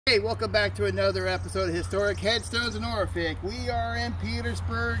Hey, welcome back to another episode of Historic Headstones and Horrific. We are in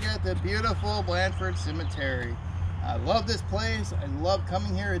Petersburg at the beautiful Blandford Cemetery. I love this place. I love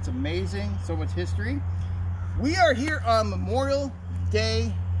coming here. It's amazing. So much history. We are here on Memorial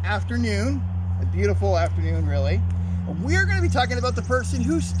Day afternoon. A beautiful afternoon, really. We're going to be talking about the person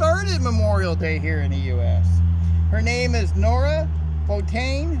who started Memorial Day here in the U.S. Her name is Nora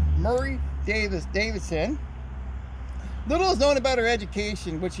Fontaine Maury Davidson. Little is known about her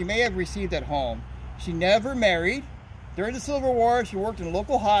education, which she may have received at home. She never married. During the Civil War, she worked in a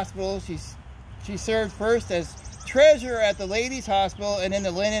local hospital. She served first as treasurer at the Ladies' Hospital and then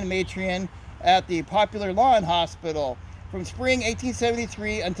the linen matron at the Popular Lawn Hospital from spring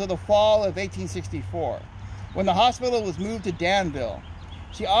 1873 until the fall of 1864, when the hospital was moved to Danville.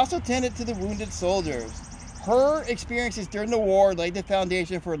 She also tended to the wounded soldiers. Her experiences during the war laid the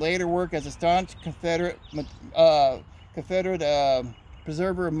foundation for later work as a staunch Confederate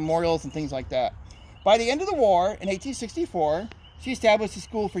preserver of memorials and things like that. By the end of the war, in 1864, she established a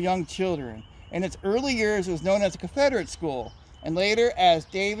school for young children. In its early years, it was known as a Confederate school, and later as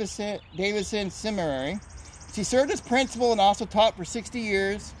Davidson Seminary. She served as principal and also taught for 60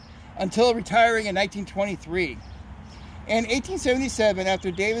 years until retiring in 1923. In 1877,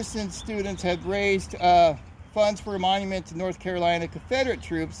 after Davidson's students had raised funds for a monument to North Carolina Confederate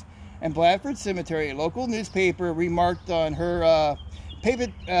troops, and Blandford Cemetery, a local newspaper, remarked on her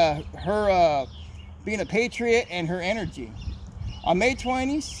being a patriot and her energy. On May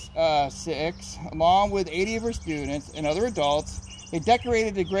 26, along with 80 of her students and other adults, they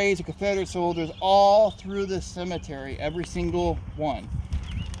decorated the graves of Confederate soldiers all through the cemetery, every single one.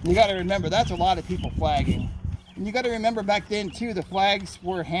 You got to remember, that's a lot of people flagging. And you got to remember back then too, the flags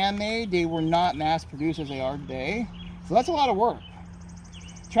were handmade. They were not mass produced as they are today. So that's a lot of work.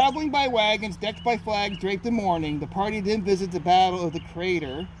 Traveling by wagons decked by flags draped in mourning, the party then visits the Battle of the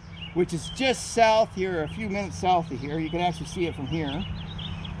Crater, which is just south here, a few minutes south of here. You can actually see it from here.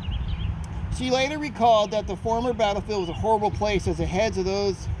 She later recalled that the former battlefield was a horrible place as the heads of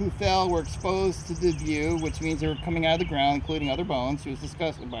those who fell were exposed to the view, which means they were coming out of the ground, including other bones. She was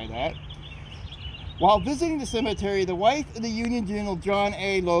disgusted by that. While visiting the cemetery, the wife of the Union General John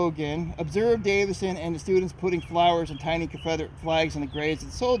A. Logan observed Davidson and the students putting flowers and tiny Confederate flags on the graves of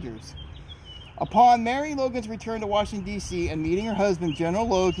the soldiers. Upon Mary Logan's return to Washington, D.C. and meeting her husband, General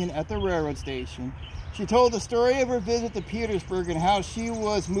Logan, at the railroad station, she told the story of her visit to Petersburg and how she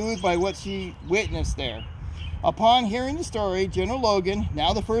was moved by what she witnessed there. Upon hearing the story, General Logan,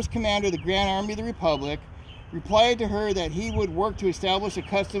 now the first commander of the Grand Army of the Republic, replied to her that he would work to establish a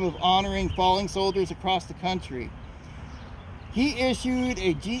custom of honoring fallen soldiers across the country. He issued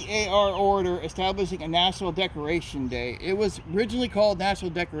a GAR order establishing a National Decoration Day. It was originally called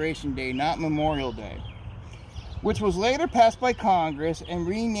National Decoration Day, not Memorial Day, which was later passed by Congress and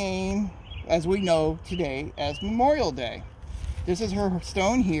renamed, as we know today, as Memorial Day. This is her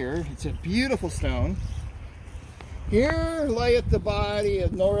stone here. It's a beautiful stone. Here layeth the body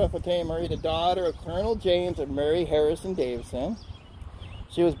of Nora Fontaine Maury, the daughter of Colonel James and Mary Harrison Davidson.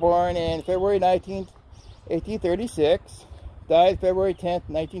 She was born in February 19th, 1836, died February 10th,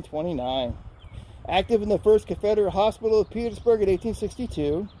 1929. Active in the 1st Confederate Hospital of Petersburg in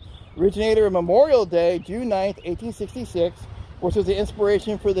 1862, originator of Memorial Day, June 9th, 1866, which was the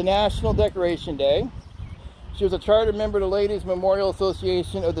inspiration for the National Decoration Day. She was a charter member of the Ladies Memorial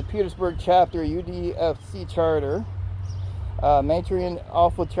Association of the Petersburg chapter, UDFC charter. Matron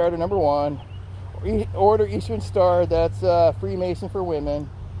Alpha Charter number 1, Order Eastern Star, that's Freemason for women,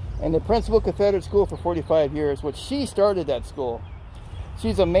 and the principal Confederate school for 45 years, which she started that school.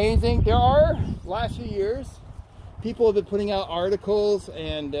 She's amazing. There are, last few years, people have been putting out articles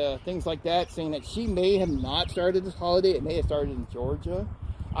and things like that saying that she may have not started this holiday. It may have started in Georgia.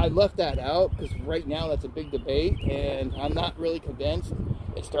 I left that out because right now that's a big debate and I'm not really convinced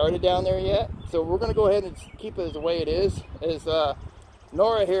it started down there yet. So we're going to go ahead and keep it as the way it is. As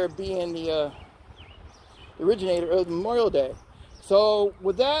Nora here being the originator of Memorial Day. So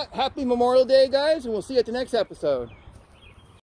with that, happy Memorial Day, guys, and we'll see you at the next episode.